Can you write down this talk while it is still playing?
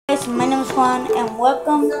guys, my name is Juan and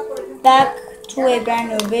welcome back to a brand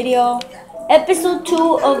new video, episode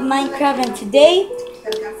 2 of Minecraft, and today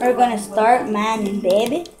we're gonna start mining,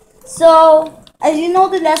 baby. So, as you know,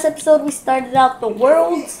 the last episode we started out the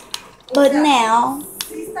worlds, but now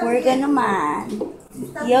we're gonna mine.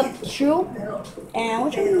 Yep, true. And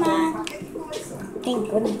what should we mine? Thank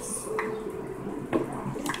goodness.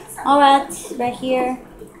 Alright, right here.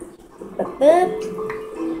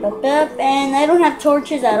 And I don't have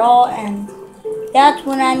torches at all, and that's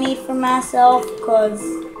what I need for myself, cause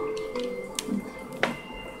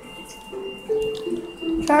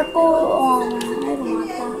charcoal, I don't want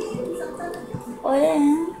that. Oh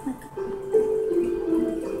yeah.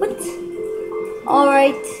 What?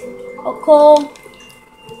 Alright, a coal,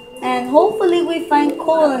 and hopefully we find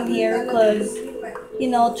coal in here, cause you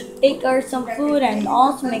know, to make some food and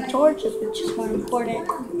also make torches, which is more important.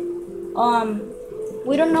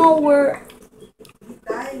 We don't know where.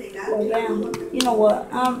 Oh damn! You know what?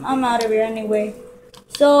 I'm out of here anyway.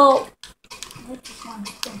 So, what is one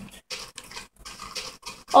thing?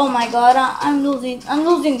 Oh my God! I'm losing.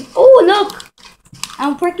 Oh look!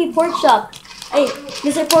 I'm Porky Pork Chop. Hey,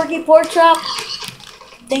 Mr. Porky Pork Chop.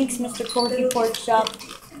 Thanks, Mr. Porky Pork Chop.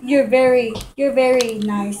 You're very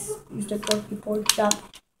nice, Mr. Porky Pork Chop.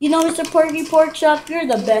 You know, Mr. Porky Pork Chop, you're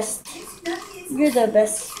the best. You're the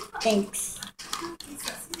best. Thanks.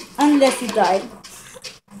 Unless you died.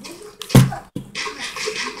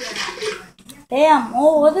 Damn.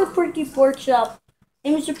 Oh, other Porky Pork Chop.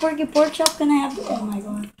 Hey, Mr. Porky Pork Chop, can I have... Oh my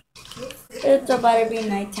God. It's about to be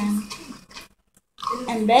nighttime.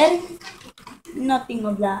 And bed? Nothing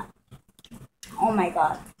of that. Oh my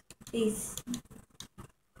God. Please.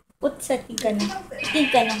 What's that thing?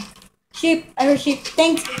 Sheep. I heard sheep.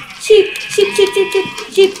 Thanks. Sheep.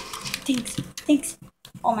 Thanks.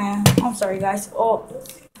 Oh man. I'm sorry, guys.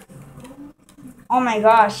 Oh my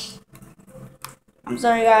gosh. I'm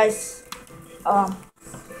sorry, guys.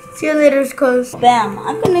 See you later, cause bam.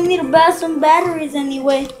 I'm gonna need to buy some batteries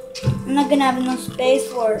anyway. I'm not gonna have enough space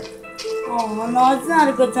for it. Oh no, it's not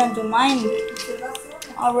a good time to mine.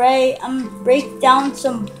 Alright, I'm gonna break down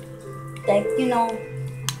some, like, you know.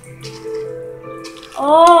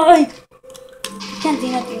 Oh, I can't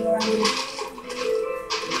see nothing around here.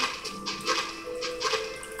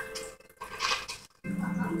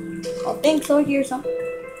 Oh, thanks. Oh, here's some.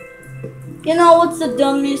 You know what's the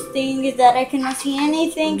dumbest thing is that I cannot see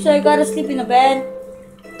anything, so I gotta sleep in the bed.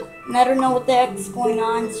 And I don't know what the heck is going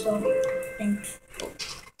on, so thanks.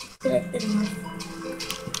 Selected enough.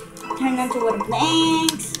 Turn into wooden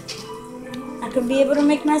planks. I could be able to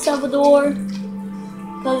make myself a door.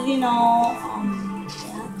 Cause you know,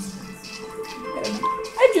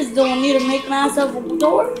 I just don't need to make myself a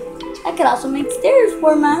door. I could also make stairs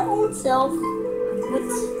for my own self.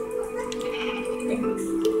 Things.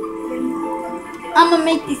 I'm gonna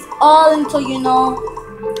make these all until you know.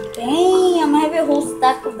 Damn, I have a whole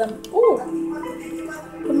stack of them. Ooh, I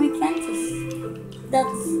can make fences.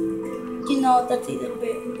 That's, you know, that's a little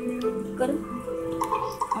bit good.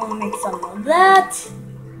 I'm gonna make some of that.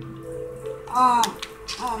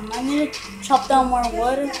 I need to chop down more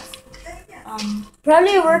wood.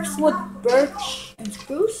 Probably it works with birch and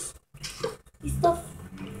spruce. These stuff.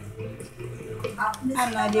 I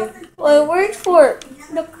have no idea. Well, it works for,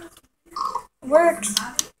 look, it works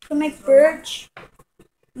to make birch,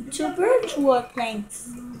 2 birch wood planks.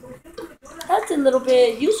 That's a little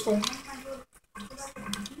bit useful.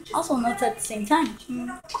 Also nuts at the same time.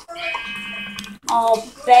 Oh,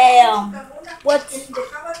 bam. What?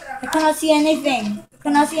 I cannot see anything. I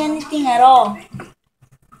cannot see anything at all.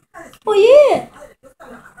 Oh yeah,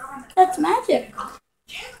 that's magic.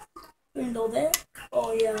 Window there.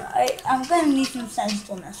 Oh yeah, I'm gonna need some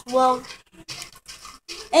sandstone as well.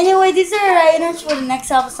 Anyway, these are items for the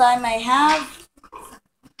next episode I might have.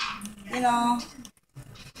 You know,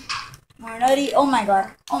 more nutty. Oh my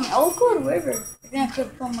God. Oh good river. I think I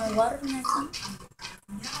could put more water next time.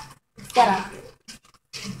 Gotta.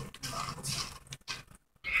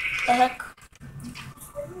 The heck.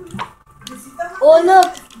 Oh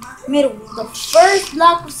look, made the first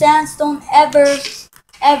block of sandstone ever.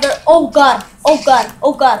 Oh God. Oh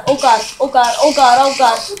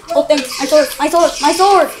thanks, my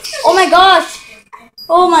sword. Oh my gosh.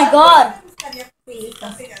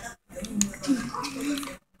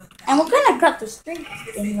 And what kind of cut the string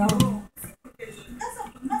thing on?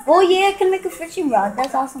 Oh yeah, I can make a fishing rod.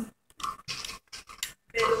 That's awesome.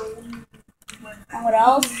 And what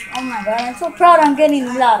else? Oh my God, I'm so proud I'm getting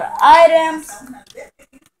a lot of items.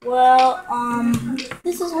 Well,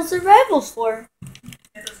 this is what survival's for.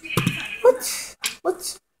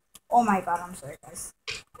 What? Oh my God, I'm sorry, guys.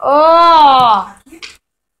 Oh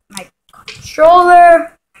my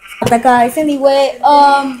controller. But guys, anyway,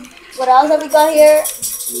 what else have we got here?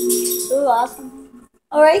 Ooh, awesome.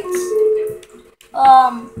 Alright.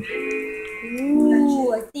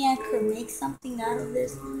 Ooh, I think I could make something out of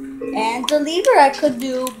this. And the lever I could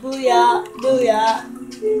do. Booyah, booyah.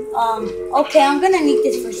 Okay, I'm gonna need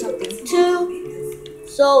this for something too.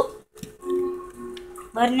 So,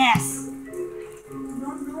 goodness.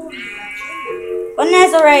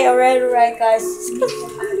 Goodness, alright, guys.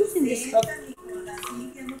 I'm using this stuff.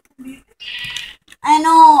 I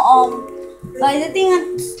know, guys, I think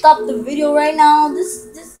I stop the video right now.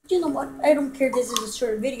 This, you know what? I don't care. This is a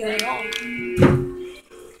short video at all.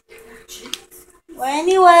 Well,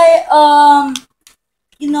 anyway,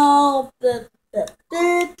 you know, the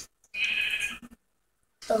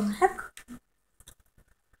heck.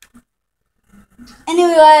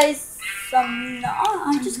 Anyway, guys,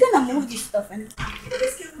 I'm just gonna move this stuff and,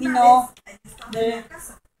 you know,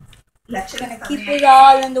 gonna keep it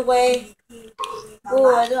all in the way.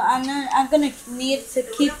 Oh, I'm gonna need to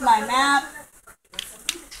keep my map.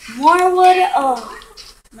 More wood. Oh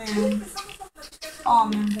man.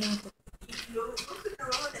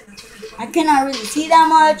 I cannot really see that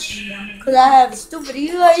much because I have stupid.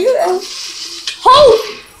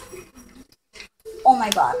 Oh my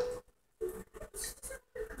god.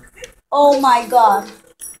 Oh my god.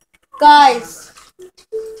 Guys,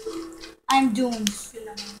 I'm doomed.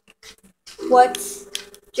 What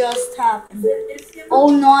just happened? Oh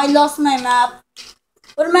no, I lost my map.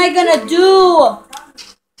 What am I gonna do?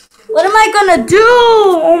 What am I gonna do?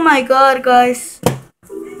 Oh my god, guys.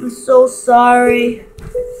 I'm so sorry.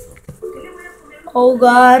 Oh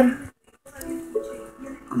god.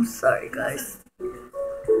 I'm sorry, guys.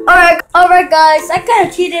 Alright, guys. I kind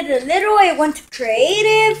of cheated a little. I went to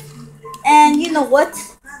creative. And you know what?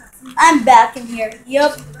 I'm back in here.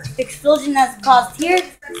 Yup. The explosion has caused here.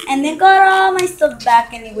 And then got all my stuff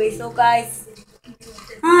back anyway. So, guys,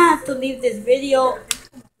 I have to leave this video.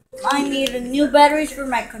 I need new batteries for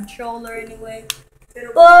my controller anyway.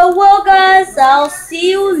 But, well, guys, I'll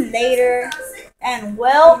see you later. And,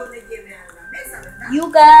 well,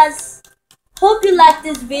 you guys, hope you like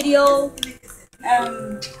this video.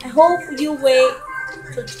 I hope you wait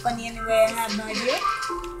till it's funny anyway. I have no idea.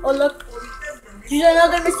 Oh, look. There's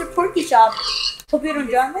another Mr. Porky Shop. Hope you don't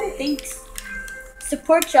join me. Thanks. Mr.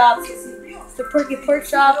 Pork Shop. Mr. Porky Pork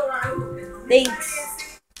Shop.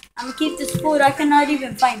 Thanks. I'm gonna keep this food. I cannot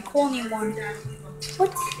even find coal anymore.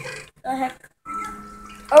 What the heck?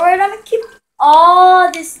 Alright, I'm gonna keep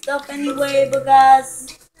all this stuff anyway, but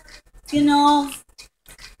guys, you know,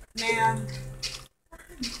 man,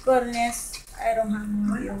 goodness, I don't have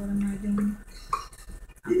no idea what am I doing.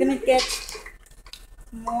 I'm gonna get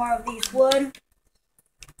more of these wood.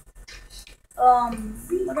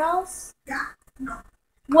 What else?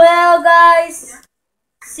 Well, guys,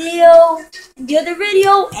 see you in the other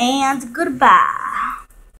video, and goodbye.